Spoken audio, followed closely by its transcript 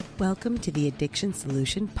Welcome to the Addiction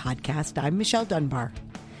Solution Podcast. I'm Michelle Dunbar.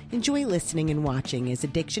 Enjoy listening and watching as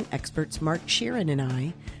addiction experts Mark Sheeran and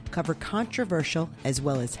I cover controversial as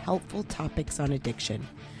well as helpful topics on addiction,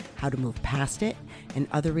 how to move past it, and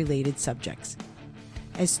other related subjects.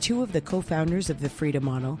 As two of the co-founders of the Freedom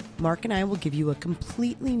Model, Mark and I will give you a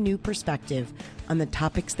completely new perspective on the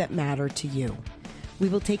topics that matter to you. We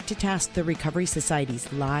will take to task the Recovery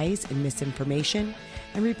Society's lies and misinformation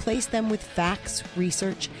and replace them with facts,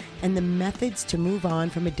 research, and the methods to move on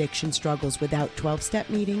from addiction struggles without 12-step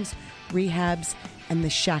meetings, rehabs, and the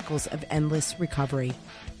shackles of endless recovery.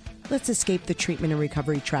 Let's escape the treatment and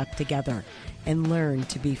recovery trap together and learn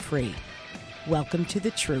to be free. Welcome to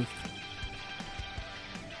the truth.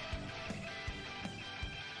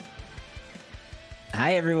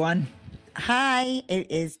 Hi, everyone. Hi,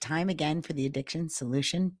 it is time again for the Addiction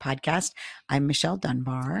Solution Podcast. I'm Michelle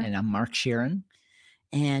Dunbar. And I'm Mark Sheeran.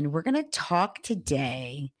 And we're going to talk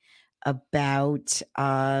today about,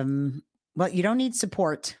 you don't need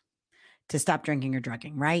support to stop drinking or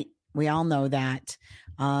drugging, right? We all know that.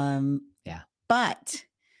 But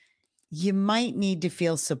you might need to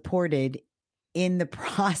feel supported in the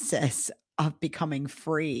process of becoming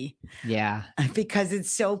free. Yeah. Because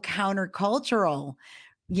it's so countercultural.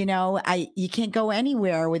 You know, you can't go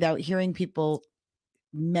anywhere without hearing people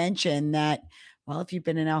mention that, well, if you've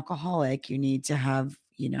been an alcoholic, you need to have,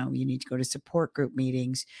 you need to go to support group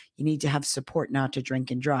meetings. You need to have support not to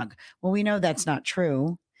drink and drug. Well, we know that's not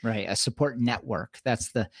true. Right. A support network.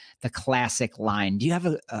 That's the classic line. Do you have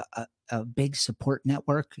a big support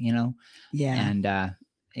network, Yeah. And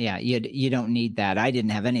you don't need that. I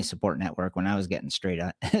didn't have any support network when I was getting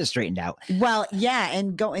straightened out. Well, yeah.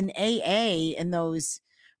 And go in AA in those,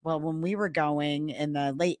 when we were going in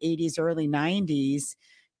the late 80s, early 90s,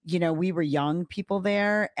 we were young people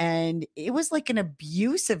there, and it was like an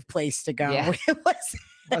abusive place to go. Yeah. It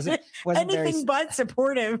wasn't anything but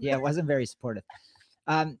supportive. Yeah, it wasn't very supportive.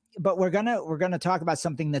 But we're gonna talk about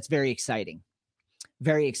something that's very exciting.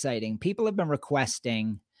 Very exciting. People have been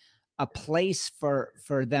requesting a place for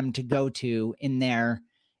them to go to in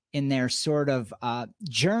their sort of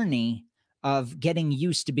journey of getting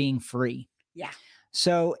used to being free. Yeah.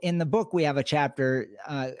 So in the book, we have a chapter,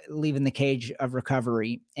 Leaving the Cage of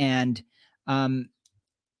Recovery. And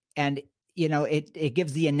it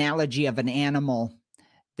gives the analogy of an animal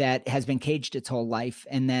that has been caged its whole life,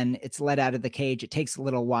 and then it's let out of the cage. It takes a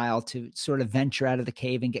little while to sort of venture out of the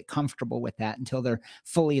cave and get comfortable with that until they're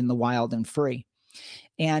fully in the wild and free.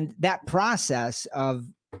 And that process of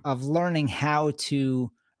learning how to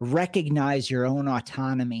recognize your own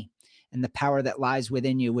autonomy and the power that lies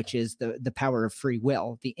within you, which is the power of free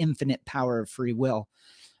will, the infinite power of free will,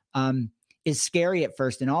 is scary at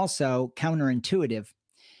first and also counterintuitive.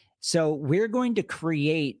 So we're going to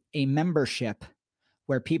create a membership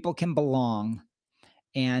where people can belong.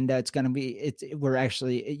 And it's going to be,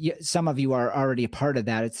 some of you are already a part of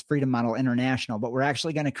that. It's Freedom Model International, but we're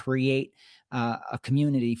actually going to create a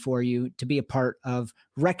community for you to be a part of,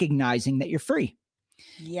 recognizing that you're free.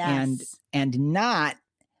 Yes. And not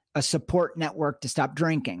a support network to stop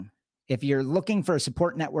drinking. If you're looking for a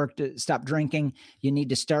support network to stop drinking, you need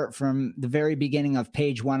to start from the very beginning of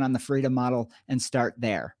page 1 on the Freedom Model and start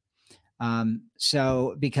there.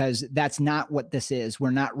 Because that's not what this is.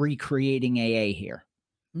 We're not recreating AA here.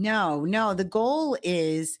 No. The goal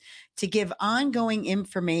is to give ongoing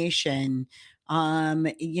information,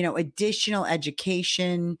 additional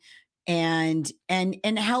education, and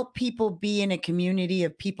help people be in a community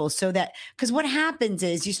of people, so that, because what happens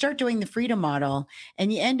is you start doing the Freedom Model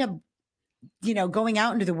and you end up, going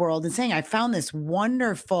out into the world and saying, I found this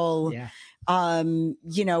wonderful,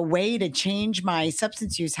 way to change my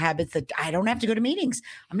substance use habits that I don't have to go to meetings.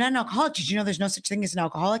 I'm not an alcoholic. Did you know there's no such thing as an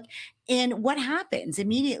alcoholic? And what happens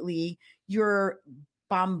immediately? You're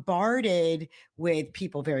bombarded with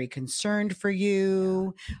people very concerned for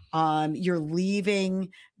you. You're leaving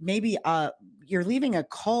a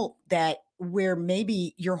cult where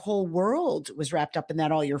maybe your whole world was wrapped up in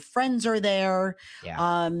that. All your friends are there.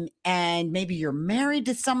 Yeah. And maybe you're married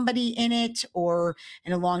to somebody in it or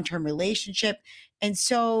in a long-term relationship. And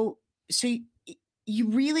so you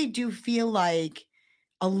really do feel like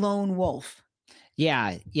a lone wolf.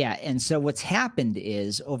 Yeah. And so what's happened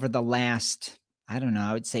is, over the last, I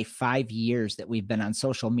would say 5 years that we've been on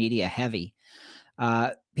social media heavy,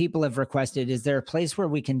 people have requested, is there a place where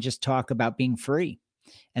we can just talk about being free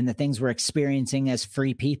and the things we're experiencing as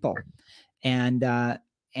free people? And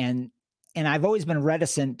I've always been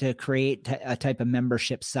reticent to create a type of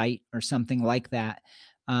membership site or something like that.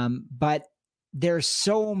 But there's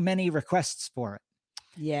so many requests for it.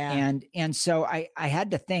 Yeah. And so I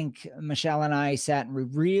had to think, Michelle and I sat and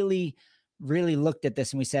we really looked at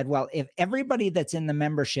this and we said, well, if everybody that's in the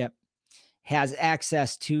membership has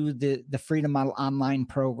access to the Freedom Model online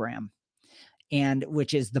program, and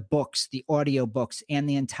which is the books, the audio books, and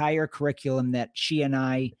the entire curriculum that she and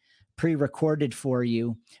I pre-recorded for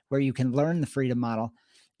you, where you can learn the Freedom Model.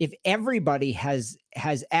 If everybody has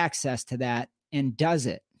access to that and does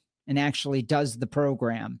it, and actually does the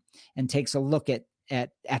program and takes a look at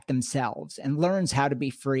themselves and learns how to be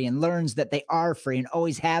free and learns that they are free and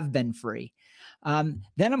always have been free, then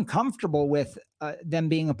I'm comfortable with them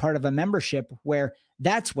being a part of a membership where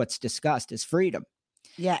that's what's discussed is freedom.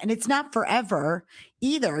 Yeah. And it's not forever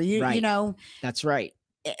either. Right. You know, that's right.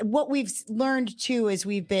 What we've learned too, is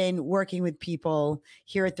we've been working with people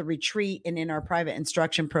here at the retreat and in our private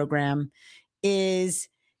instruction program, is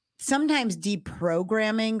sometimes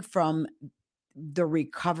deprogramming from the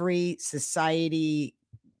recovery society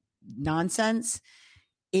nonsense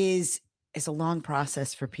is a long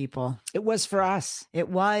process for people. It was for us. It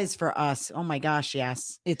was for us. Oh my gosh,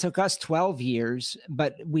 yes. It took us 12 years,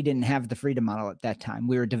 but we didn't have the Freedom Model at that time.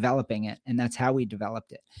 We were developing it, and that's how we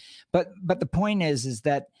developed it. But the point is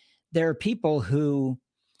that there are people who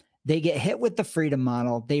they get hit with the Freedom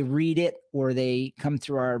Model, they read it, or they come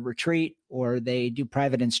through our retreat, or they do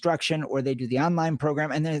private instruction, or they do the online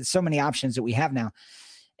program. And there's so many options that we have now.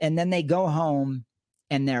 And then they go home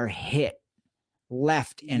and they're hit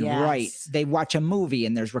left and right. They watch a movie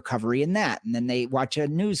and there's recovery in that. And then they watch a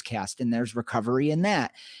newscast and there's recovery in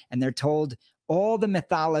that. And they're told all the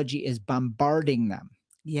mythology is bombarding them.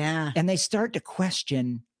 Yeah. And they start to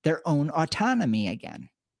question their own autonomy again.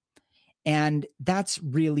 And that's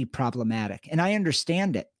really problematic. And I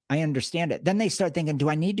understand it. Then they start thinking,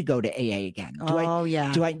 do I need to go to AA again?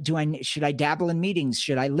 Should I dabble in meetings?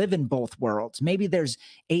 Should I live in both worlds? Maybe there's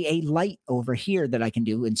AA Light over here that I can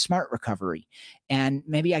do in Smart Recovery. And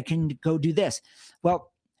maybe I can go do this.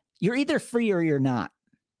 Well, you're either free or you're not.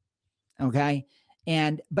 Okay.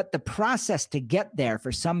 But the process to get there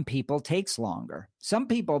for some people takes longer. Some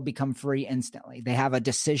people become free instantly. They have a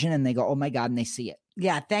decision and they go, oh my God, and they see it.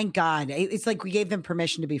 Yeah. Thank God. It's like we gave them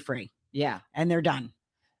permission to be free. Yeah. And they're done.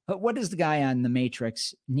 But what is the guy on the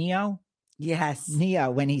Matrix? Neo? Yes. Neo,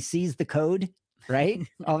 when he sees the code, right?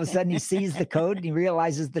 All of a sudden he sees the code and he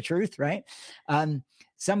realizes the truth, right?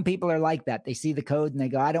 Some people are like that. They see the code and they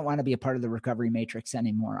go, I don't want to be a part of the recovery matrix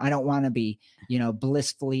anymore. I don't want to be,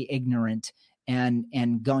 blissfully ignorant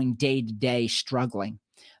and going day to day struggling.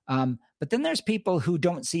 But then there's people who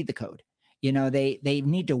don't see the code. They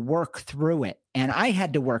need to work through it. And I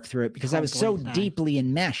had to work through it because I was so deeply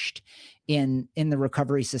enmeshed in the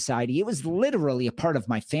recovery society. It was literally a part of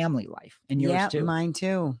my family life. And yours too. Mine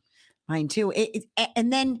too.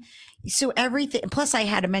 And then, so everything, plus I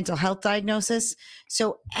had a mental health diagnosis.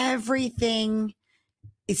 So everything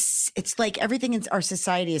it's like everything in our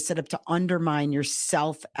society is set up to undermine your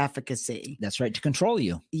self-efficacy. That's right. To control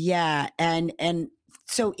you. Yeah. And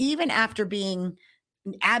so even after being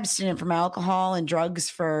abstinent from alcohol and drugs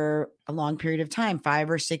for a long period of time, 5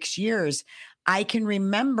 or 6 years, I can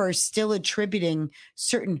remember still attributing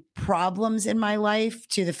certain problems in my life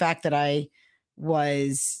to the fact that I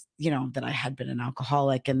was, that I had been an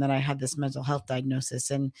alcoholic and that I had this mental health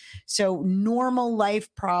diagnosis. And so normal life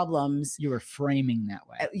problems. You were framing that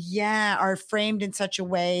way. Are framed in such a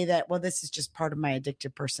way that, well, this is just part of my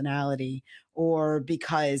addictive personality, or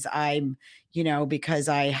because because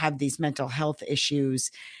I have these mental health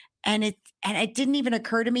issues. And it didn't even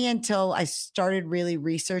occur to me until I started really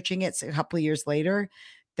researching it a couple of years later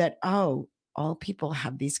that, all people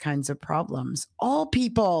have these kinds of problems. All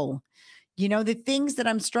people, the things that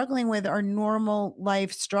I'm struggling with are normal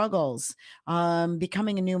life struggles.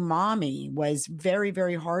 Becoming a new mommy was very,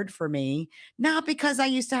 very hard for me, not because I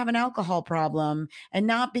used to have an alcohol problem and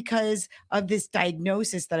not because of this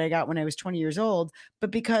diagnosis that I got when I was 20 years old,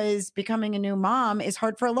 but because becoming a new mom is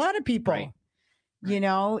hard for a lot of people. Right.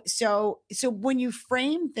 So when you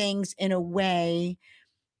frame things in a way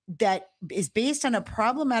that is based on a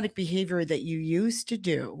problematic behavior that you used to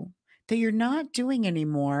do, that you're not doing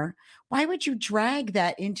anymore, why would you drag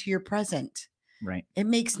that into your present? Right. It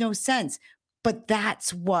makes no sense. But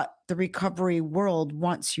that's what the recovery world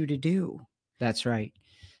wants you to do. That's right.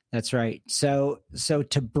 That's right. So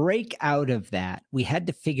to break out of that, we had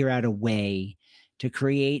to figure out a way to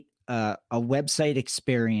create a website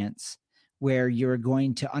experience where you're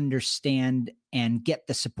going to understand and get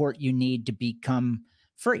the support you need to become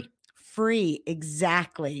free. Free,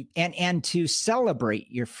 exactly. And to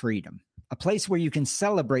celebrate your freedom, a place where you can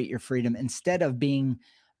celebrate your freedom instead of being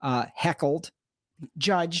heckled,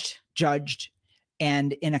 judged,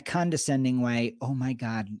 and in a condescending way, oh my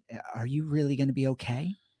God, are you really going to be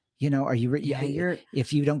okay? Are you,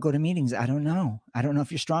 if you don't go to meetings, I don't know. I don't know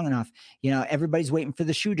if you're strong enough. Everybody's waiting for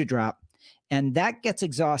the shoe to drop, and that gets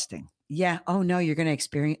exhausting. Yeah. Oh no, you're going to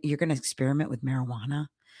experiment with marijuana.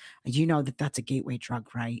 That's a gateway drug,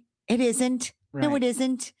 right? It isn't. Right. No, it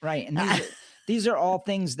isn't. Right. And these are all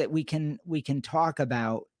things that we can talk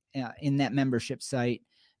about in that membership site,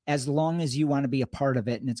 as long as you want to be a part of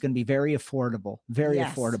it. And it's going to be very affordable,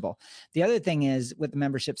 affordable. The other thing is with the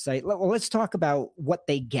membership site, let's talk about what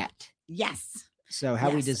they get. Yes. So how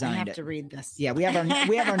we designed it. I have to read this. Yeah, we have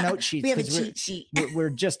our note sheets. We have a cheat sheet. We're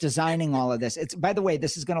just designing all of this. By the way,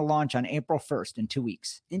 this is going to launch on April 1st in 2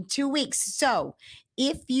 weeks. In 2 weeks. So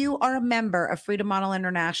if you are a member of Freedom Model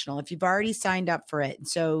International, if you've already signed up for it,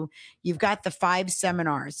 so you've got the 5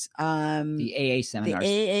 seminars, the AA seminars,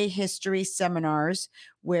 the AA history seminars,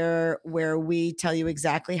 where we tell you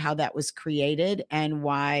exactly how that was created and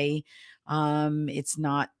why it's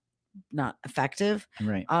not effective.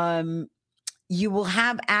 Right. You will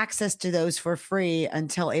have access to those for free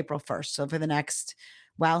until April 1st. So for the next,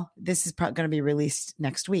 this is going to be released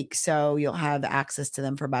next week. So you'll have access to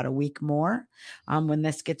them for about a week more when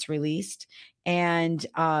this gets released. And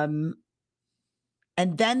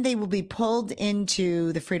then they will be pulled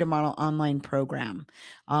into the Freedom Model online program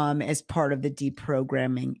as part of the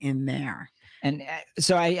deprogramming in there. And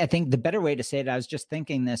so I think the better way to say it, I was just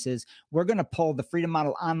thinking this, is we're going to pull the Freedom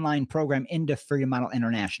Model online program into Freedom Model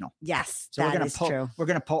International. Yes, so we're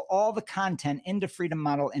going to pull all the content into Freedom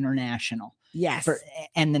Model International. Yes.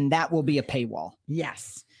 And then that will be a paywall.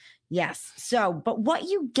 Yes. Yes. So, but what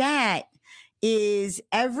you get is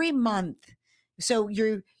every month. So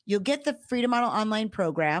you'll get the Freedom Model online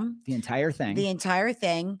program. The entire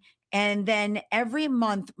thing. And then every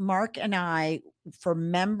month, Mark and I, for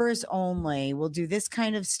members only, will do this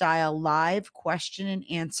kind of style live question and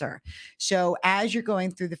answer. So as you're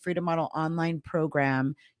going through the Freedom Model online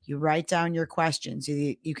program, you write down your questions.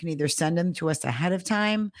 You can either send them to us ahead of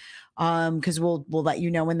time, because we'll let you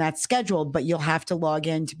know when that's scheduled, but you'll have to log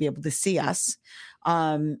in to be able to see us.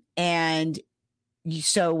 So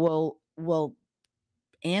we'll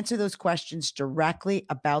answer those questions directly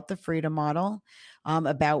about the Freedom Model,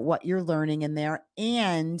 about what you're learning in there.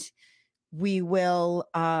 And we will,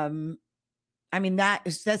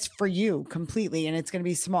 that's for you completely. And it's going to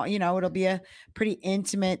be small, it'll be a pretty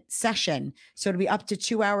intimate session. So it'll be up to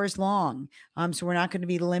 2 hours long. So we're not going to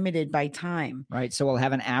be limited by time. Right. So we'll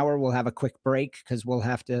have an hour, we'll have a quick break because we'll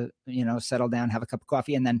have to, settle down, have a cup of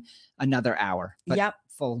coffee, and then another hour. Yep.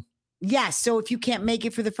 Full. Yes. So if you can't make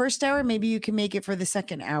it for the first hour, maybe you can make it for the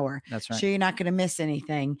second hour. That's right. So you're not going to miss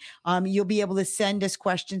anything. You'll be able to send us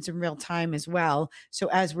questions in real time as well. So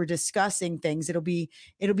as we're discussing things, it'll be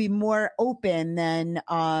more open than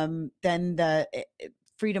the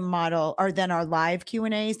Freedom Model, or than our live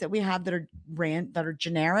Q&As that we have that are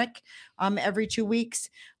generic every 2 weeks.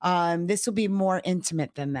 This will be more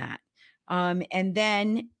intimate than that. And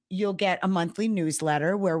then you'll get a monthly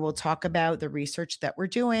newsletter where we'll talk about the research that we're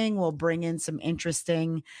doing. We'll bring in some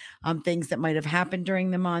interesting things that might have happened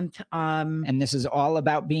during the month. And this is all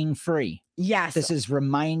about being free. Yes. This is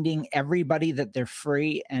reminding everybody that they're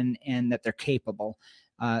free and that they're capable,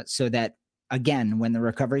 so that, again, when the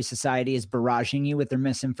Recovery Society is barraging you with their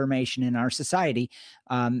misinformation in our society,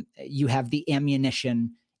 you have the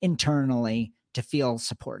ammunition internally to feel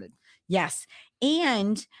supported. Yes.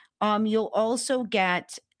 And you'll also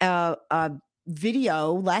get a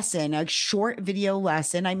video lesson, a short video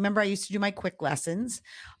lesson. I remember I used to do my quick lessons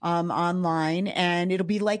online, and it'll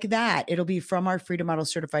be like that. It'll be from our Freedom Model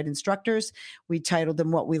certified instructors. We titled them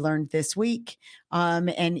What We Learned This Week.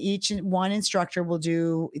 And each one instructor will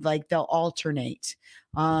do, they'll alternate.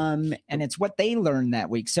 And it's what they learned that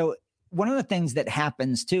week. So one of the things that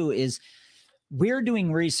happens too is we're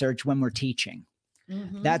doing research when we're teaching.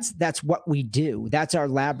 Mm-hmm. That's what we do. That's our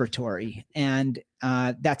laboratory. And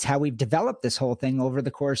that's how we've developed this whole thing over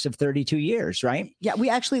the course of 32 years, right? Yeah, we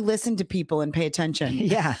actually listen to people and pay attention.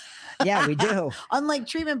 Yeah, we do. Unlike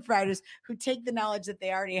treatment providers who take the knowledge that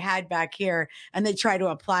they already had back here and they try to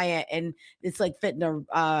apply it, and it's like fitting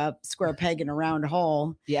a square peg in a round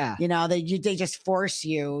hole. Yeah. They just force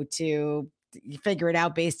you to figure it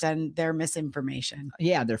out based on their misinformation.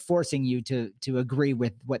 Yeah, they're forcing you to agree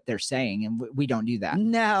with what they're saying, and we don't do that.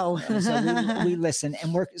 No. So we listen,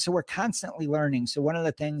 and we're constantly learning. So one of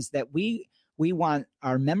the things that we want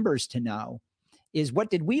our members to know is, what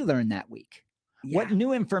did we learn that week? Yeah. What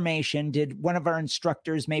new information did one of our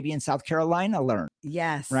instructors maybe in South Carolina learn?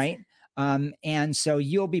 Yes. Right. And so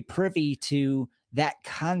you'll be privy to that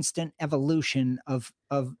constant evolution of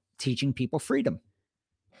teaching people freedom.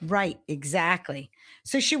 Right, exactly.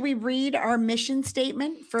 So should we read our mission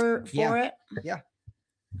statement for Yeah. it? Yeah.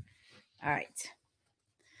 All right.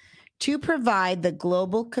 To provide the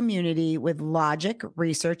global community with logic,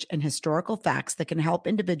 research, and historical facts that can help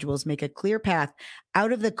individuals make a clear path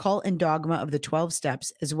out of the cult and dogma of the 12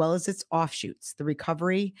 steps, as well as its offshoots, the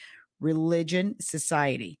Recovery Religion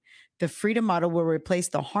Society. The Freedom Model will replace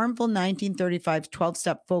the harmful 1935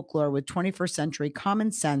 12-step folklore with 21st century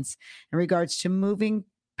common sense in regards to moving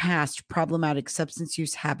past problematic substance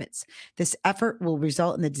use habits. This effort will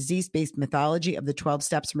result in the disease-based mythology of the 12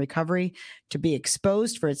 steps in recovery to be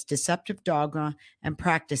exposed for its deceptive dogma and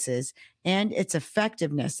practices and its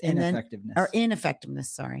ineffectiveness, and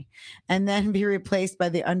then be replaced by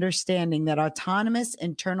the understanding that autonomous,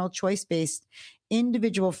 internal, choice-based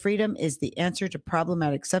individual freedom is the answer to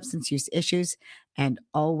problematic substance use issues and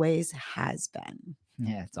always has been.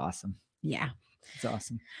 Yeah, it's awesome. Yeah. It's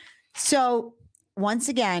awesome. So once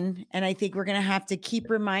again, and I think we're going to have to keep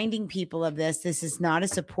reminding people of this. This is not a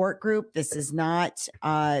support group. This isn't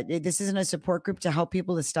a support group to help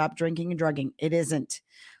people to stop drinking and drugging. It isn't.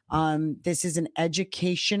 This is an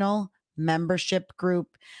educational membership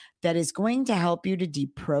group that is going to help you to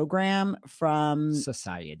deprogram from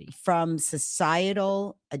societal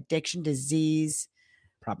addiction, disease,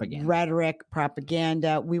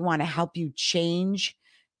 propaganda. We want to help you change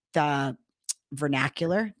the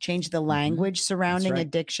vernacular, change the language surrounding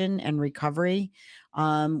addiction and recovery.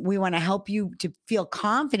 We want to help you to feel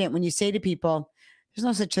confident when you say to people, there's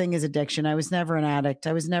no such thing as addiction. I was never an addict.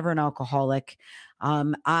 I was never an alcoholic.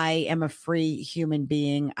 I am a free human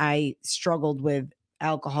being. I struggled with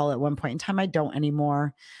alcohol at one point in time. I don't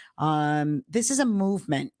anymore. This is a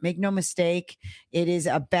movement. Make no mistake. It is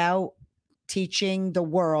about teaching the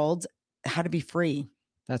world how to be free.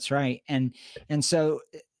 That's right. And so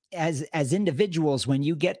as individuals, when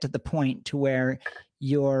you get to the point to where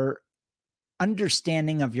your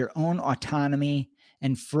understanding of your own autonomy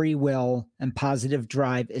and free will and positive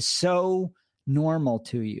drive is so normal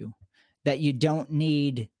to you that you don't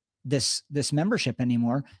need this membership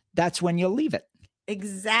anymore, that's when you'll leave it.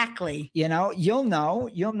 Exactly. You'll know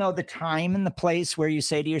the time and the place where you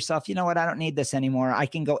say to yourself, you know what, I don't need this anymore. I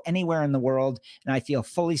can go anywhere in the world and I feel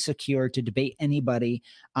fully secure to debate anybody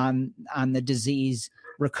on the disease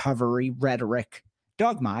recovery rhetoric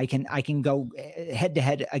dogma. I can go head to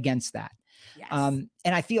head against that. Yes.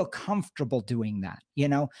 And I feel comfortable doing that,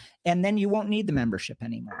 and then you won't need the membership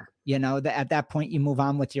anymore. At that point you move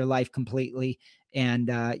on with your life completely and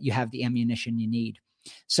you have the ammunition you need.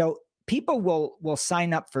 So people will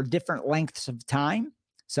sign up for different lengths of time.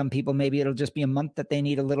 Some people, maybe it'll just be a month that they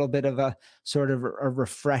need a little bit of a sort of a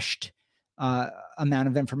refreshed amount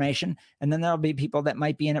of information. And then there'll be people that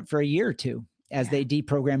might be in it for a year or two as they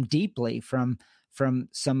deprogram deeply from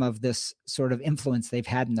some of this sort of influence they've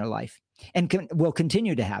had in their life and will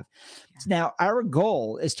continue to have. Yeah. Now, our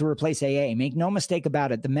goal is to replace AA. Make no mistake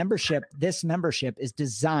about it. This membership is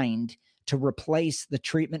designed to replace the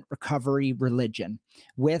treatment recovery religion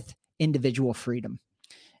with individual freedom.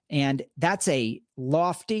 And that's a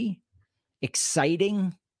lofty,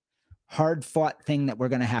 exciting, hard-fought thing that we're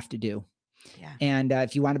going to have to do. Yeah. And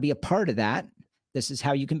if you want to be a part of that, this is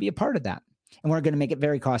how you can be a part of that. And we're going to make it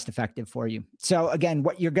very cost effective for you. So again,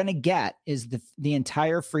 what you're going to get is the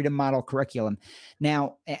entire Freedom Model curriculum.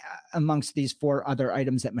 Now, amongst these 4 other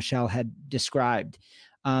items that Michelle had described,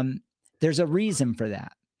 there's a reason for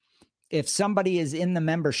that. If somebody is in the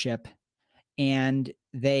membership and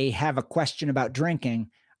they have a question about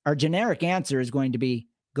drinking, our generic answer is going to be,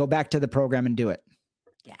 go back to the program and do it.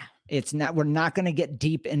 Yeah. We're not going to get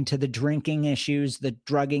deep into the drinking issues, the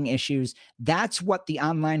drugging issues. That's what the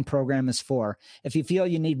online program is for. If you feel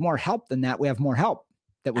you need more help than that, we have more help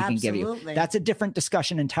that we can give you. That's a different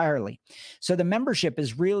discussion entirely. So the membership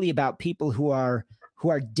is really about people who are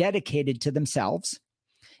dedicated to themselves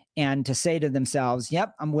and to say to themselves,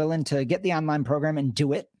 yep, I'm willing to get the online program and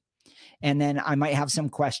do it. And then I might have some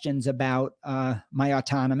questions about my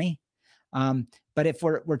autonomy. But if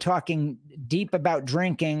we're talking deep about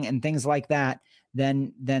drinking and things like that,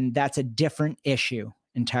 then that's a different issue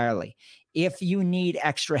entirely. If you need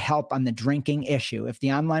extra help on the drinking issue, if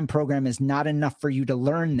the online program is not enough for you to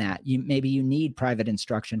learn that, maybe you need private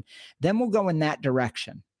instruction, then we'll go in that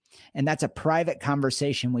direction. And that's a private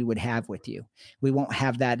conversation we would have with you. We won't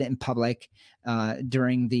have that in public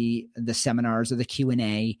during the seminars or the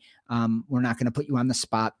Q&A. We're not going to put you on the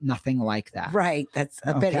spot. Nothing like that. Right. That's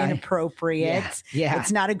a bit inappropriate. Yeah.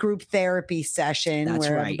 It's not a group therapy session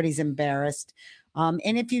everybody's embarrassed.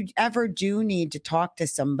 And if you ever do need to talk to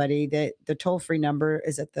somebody, the toll-free number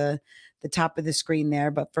is at the top of the screen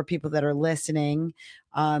there. But for people that are listening,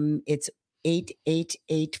 it's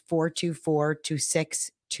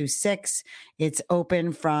 888-424-2626. It's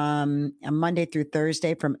open from Monday through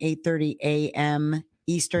Thursday from 8:30 a.m.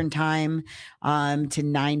 Eastern time to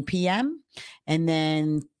 9 p.m. And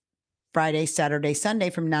then Friday, Saturday, Sunday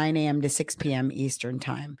from 9 a.m. to 6 p.m. Eastern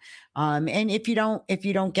time. And if you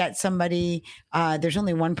don't get somebody, there's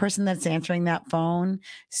only one person that's answering that phone.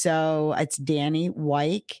 So it's Danny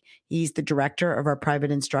Wyke. He's the director of our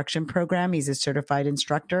private instruction program. He's a certified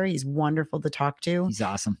instructor. He's wonderful to talk to. He's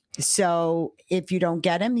awesome. So if you don't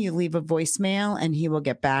get him, you leave a voicemail and he will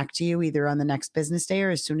get back to you either on the next business day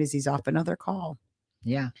or as soon as he's off another call.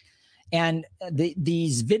 Yeah. And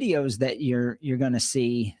these videos that you're going to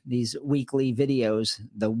see, these weekly videos,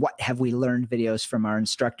 the What Have We Learned videos from our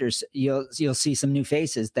instructors, you'll see some new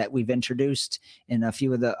faces that we've introduced in a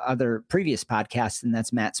few of the other previous podcasts, and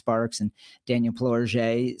that's Matt Sparks and Daniel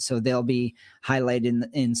Plorget. So they'll be highlighted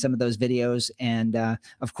in some of those videos. And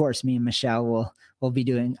of course, me and Michelle will be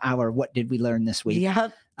doing our What Did We Learn this week?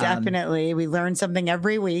 Yep, definitely. We learn something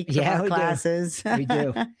every week from our classes. We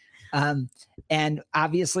do. And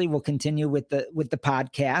obviously we'll continue with the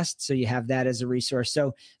podcast. So you have that as a resource.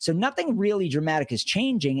 So nothing really dramatic is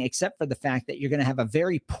changing except for the fact that you're going to have a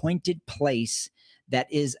very pointed place that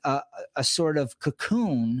is a sort of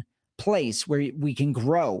cocoon place where we can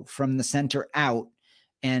grow from the center out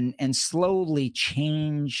and slowly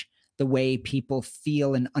change the way people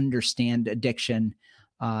feel and understand addiction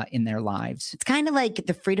in their lives. It's kind of like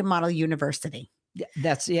the Freedom Model University.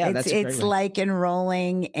 It's like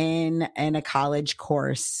enrolling in a college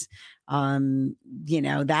course.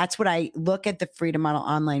 That's what I look at the Freedom Model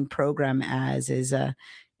online program as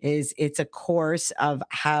it's a course of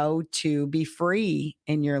how to be free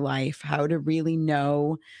in your life, how to really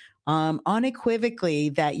know unequivocally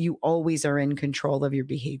that you always are in control of your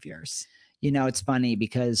behaviors. It's funny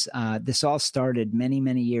because this all started many,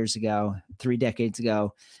 many years ago, 3 decades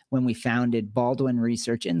ago, when we founded Baldwin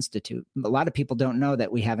Research Institute. A lot of people don't know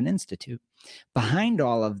that we have an institute. Behind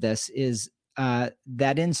all of this is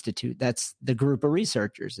that institute. That's the group of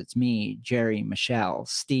researchers. It's me, Jerry, Michelle,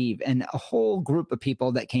 Steve, and a whole group of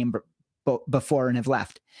people that came before and have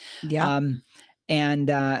left. Yeah.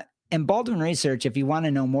 And Baldwin Research, if you want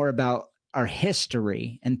to know more about our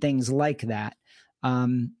history and things like that,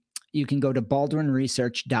 you can go to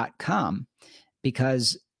baldwinresearch.com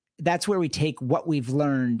because that's where we take what we've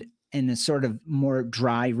learned in a sort of more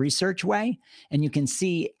dry research way. And you can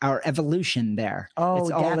see our evolution there. Oh, it's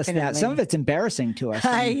all definitely. This, some of it's embarrassing to us.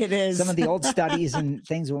 It is. Some of the old studies and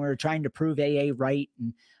things when we were trying to prove AA right.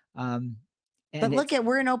 But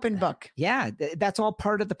we're an open book. Yeah. That's all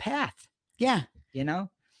part of the path. Yeah.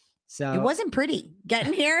 So it wasn't pretty.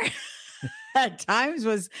 Getting here at times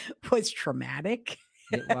was traumatic.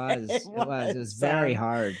 It was very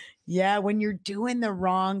hard. Yeah. When you're doing the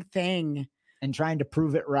wrong thing and trying to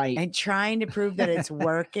prove it right and trying to prove that it's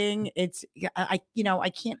working. I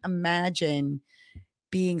can't imagine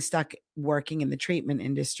being stuck working in the treatment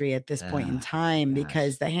industry at this point in time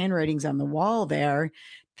because the handwriting's on the wall there.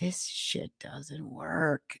 This shit doesn't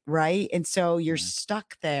work. Right. And so you're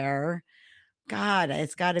stuck there. God,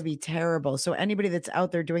 it's got to be terrible. So anybody that's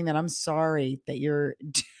out there doing that, I'm sorry that you're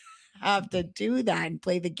have to do that and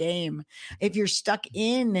play the game. If you're stuck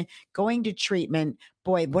in going to treatment,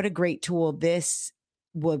 boy, what a great tool this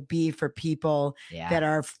would be for people that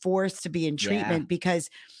are forced to be in treatment because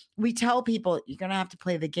we tell people you're going to have to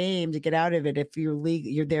play the game to get out of it if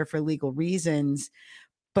you're there for legal reasons.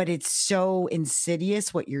 But it's so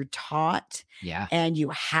insidious what you're taught. Yeah. And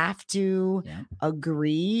you have to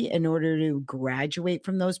agree in order to graduate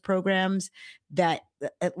from those programs that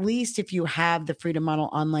at least if you have the Freedom Model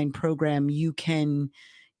online program, you can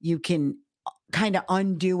kind of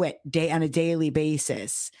undo it on a daily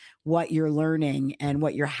basis, what you're learning and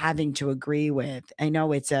what you're having to agree with. I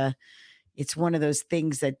know it's one of those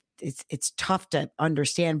things that it's tough to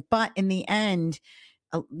understand, but in the end,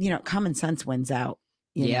 common sense wins out.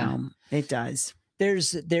 You know, it does.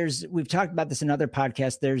 We've talked about this in other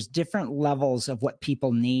podcasts. There's different levels of what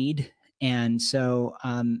people need. And so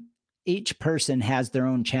each person has their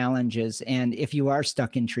own challenges. And if you are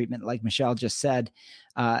stuck in treatment, like Michelle just said,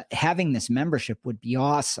 having this membership would be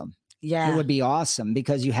awesome. Yeah. It would be awesome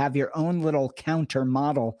because you have your own little counter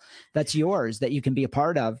model that's yours that you can be a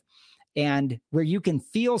part of and where you can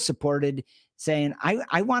feel supported saying,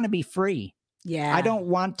 I want to be free. Yeah. I don't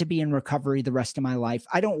want to be in recovery the rest of my life.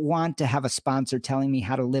 I don't want to have a sponsor telling me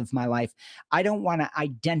how to live my life. I don't want to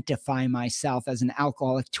identify myself as an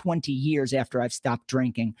alcoholic 20 years after I've stopped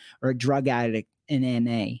drinking or a drug addict in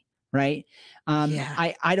NA, right?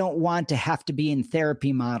 I don't want to have to be in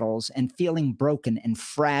therapy models and feeling broken and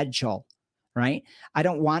fragile right? I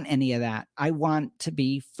don't want any of that. I want to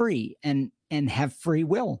be free and have free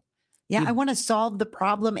will. Yeah, I want to solve the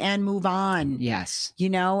problem and move on. Yes.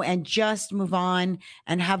 And just move on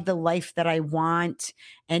and have the life that I want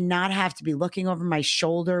and not have to be looking over my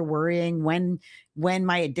shoulder, worrying when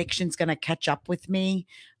my addiction's going to catch up with me.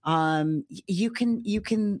 You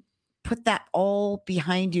can put that all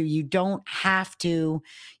behind you. You don't have to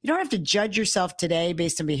judge yourself today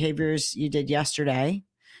based on behaviors you did yesterday.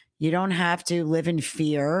 You don't have to live in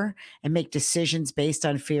fear and make decisions based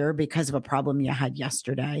on fear because of a problem you had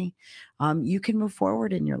yesterday. You can move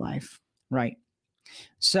forward in your life. Right.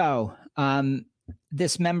 So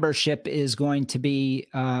this membership is going to be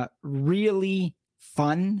really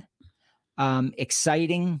fun,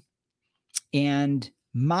 exciting. And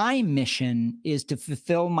my mission is to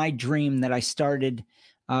fulfill my dream that I started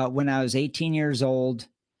when I was 18 years old,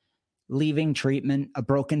 leaving treatment, a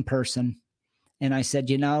broken person. And I said,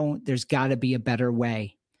 there's got to be a better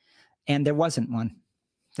way. And there wasn't one.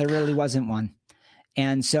 There really wasn't one.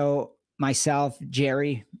 And so myself,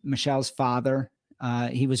 Jerry, Michelle's father,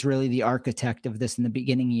 he was really the architect of this in the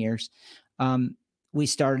beginning years. We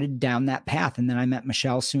started down that path. And then I met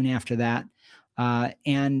Michelle soon after that.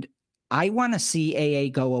 And I want to see AA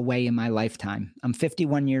go away in my lifetime. I'm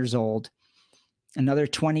 51 years old. Another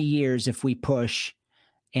 20 years if we push.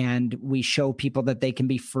 And we show people that they can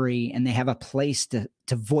be free and they have a place to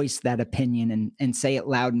voice that opinion and say it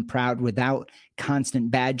loud and proud without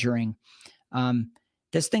constant badgering.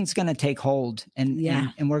 This thing's going to take hold and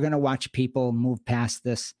we're going to watch people move past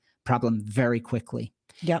this problem very quickly.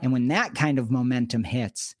 Yep. And when that kind of momentum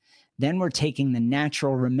hits, then we're taking the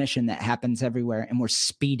natural remission that happens everywhere and we're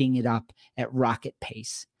speeding it up at rocket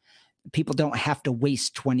pace. People don't have to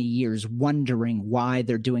waste 20 years wondering why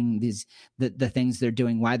they're doing the things they're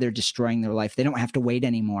doing, why they're destroying their life. They don't have to wait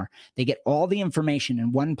anymore. They get all the information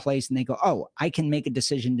in one place and they go, oh, I can make a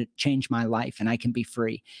decision to change my life and I can be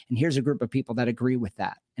free. And here's a group of people that agree with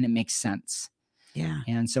that and it makes sense. Yeah.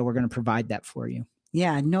 And so we're going to provide that for you.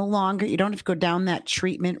 Yeah, no longer, you don't have to go down that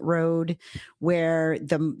treatment road where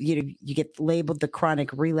you get labeled the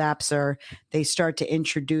chronic relapser. They start to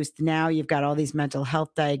introduce, now you've got all these mental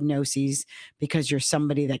health diagnoses because you're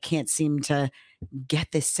somebody that can't seem to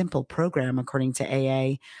get this simple program according to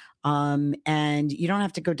AA. And you don't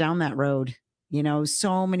have to go down that road.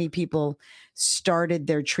 So many people started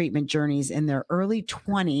their treatment journeys in their early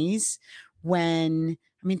 20s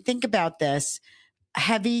think about this,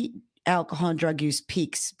 heavy alcohol and drug use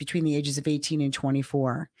peaks between the ages of 18 and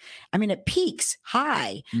 24. It peaks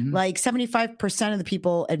high. Mm-hmm. Like 75% of the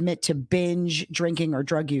people admit to binge drinking or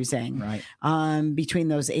drug using between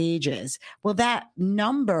those ages. Well, that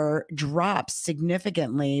number drops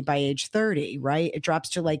significantly by age 30, right? It drops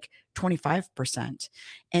to like 25%.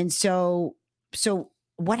 And so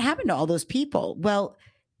what happened to all those people? Well,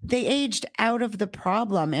 they aged out of the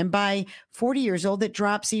problem. And by 40 years old, it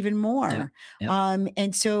drops even more.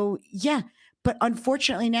 Yeah. But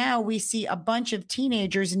unfortunately now we see a bunch of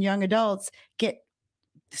teenagers and young adults get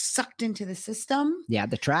sucked into the system. Yeah.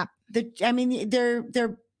 The trap.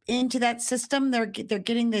 They're into that system. They're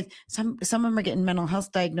getting some of them are getting mental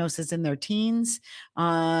health diagnosis in their teens.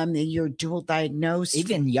 You're dual diagnosed.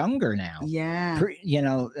 Even younger now. Yeah.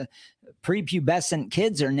 Prepubescent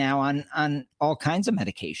kids are now on all kinds of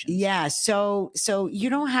medications. Yeah. So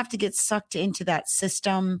you don't have to get sucked into that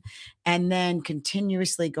system and then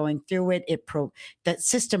continuously going through it. That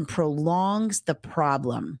system prolongs the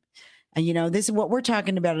problem. And, this is what we're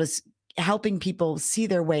talking about is helping people see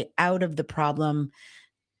their way out of the problem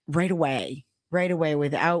right away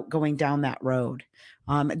without going down that road.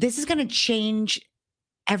 This is going to change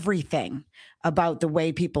everything about the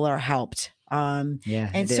way people are helped. And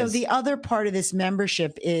so the other part of this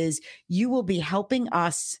membership is you will be helping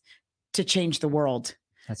us to change the world.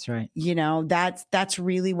 That's right. That's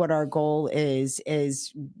really what our goal is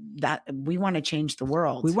that we want to change the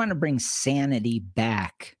world. We want to bring sanity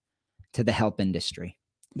back to the help industry.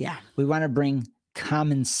 Yeah. We want to bring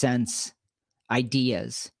common sense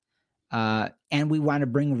ideas, and we want to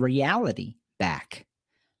bring reality back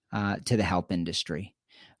to the help industry.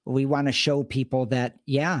 We want to show people that,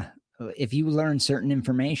 if you learn certain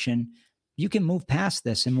information, you can move past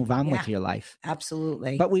this and move on with your life.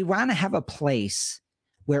 Absolutely. But we want to have a place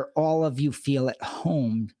where all of you feel at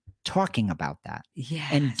home talking about that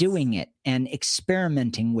and doing it and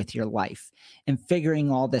experimenting with your life and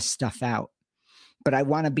figuring all this stuff out. But I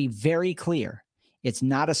want to be very clear. It's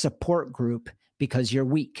not a support group because you're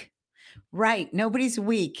weak. Right. Nobody's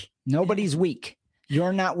weak. Nobody's weak.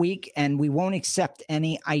 You're not weak, and we won't accept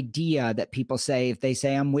any idea that people say. If they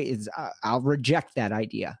say I'm weak, I'll reject that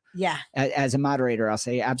idea. Yeah. As a moderator, I'll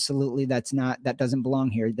say, absolutely, that doesn't belong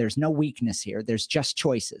here. There's no weakness here. There's just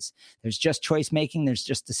choices. There's just choice making. There's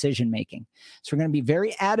just decision making. So we're going to be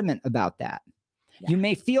very adamant about that. Yeah. You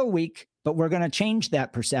may feel weak, but we're going to change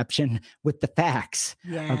that perception with the facts.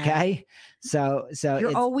 Yeah. Okay. So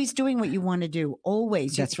you're always doing what you want to do.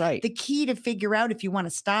 Always. That's right. The key to figure out if you want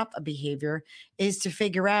to stop a behavior is to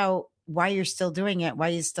figure out why you're still doing it, why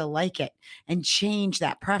you still like it, and change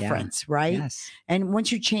that preference. Yeah. Right. Yes. And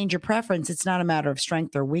once you change your preference, it's not a matter of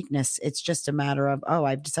strength or weakness. It's just a matter of, oh,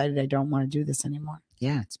 I've decided I don't want to do this anymore.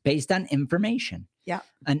 Yeah. It's based on information. Yeah.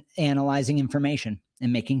 And analyzing information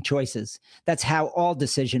and making choices. That's how all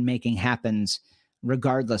decision making happens,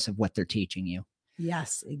 regardless of what they're teaching you.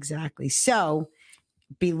 Yes, exactly. So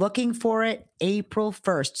be looking for it April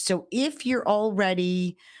 1st. So if you're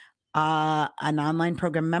already an online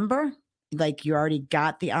program member, like you already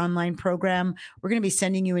got the online program, we're going to be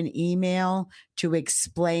sending you an email to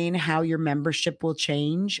explain how your membership will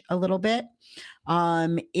change a little bit.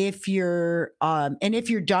 If you're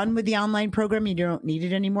done with the online program, you don't need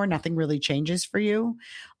it anymore. Nothing really changes for you.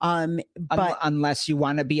 But unless you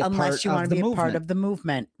want to be a part of the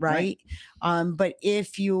movement, right? But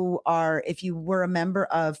if you were a member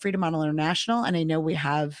of Freedom Model International, and I know we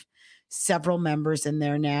have several members in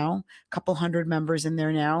there now, a couple hundred members in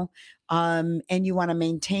there now, and you want to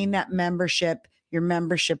maintain that membership, your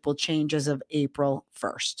membership will change as of April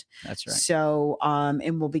 1st. That's right. So,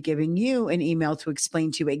 and we'll be giving you an email to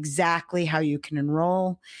explain to you exactly how you can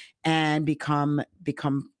enroll and become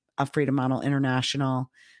a Freedom Model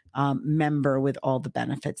International member with all the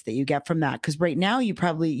benefits that you get from that. Because right now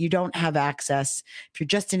you don't have access. If you're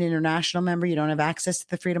just an international member, you don't have access to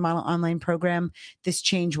the Freedom Model online program. This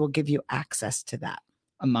change will give you access to that.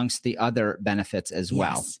 Amongst the other benefits as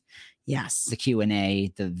well. Yes. The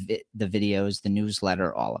Q&A, the videos, the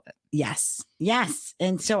newsletter, all of it. Yes. Yes.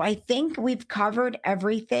 And so I think we've covered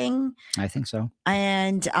everything. I think so.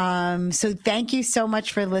 And so thank you so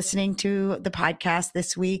much for listening to the podcast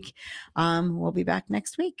this week. We'll be back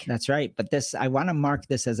next week. That's right. But I want to mark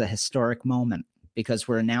this as a historic moment because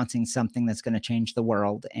we're announcing something that's going to change the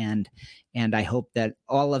world. And I hope that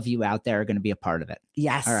all of you out there are going to be a part of it.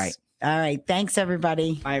 Yes. All right. All right. Thanks,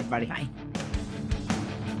 everybody. Bye, everybody. Bye.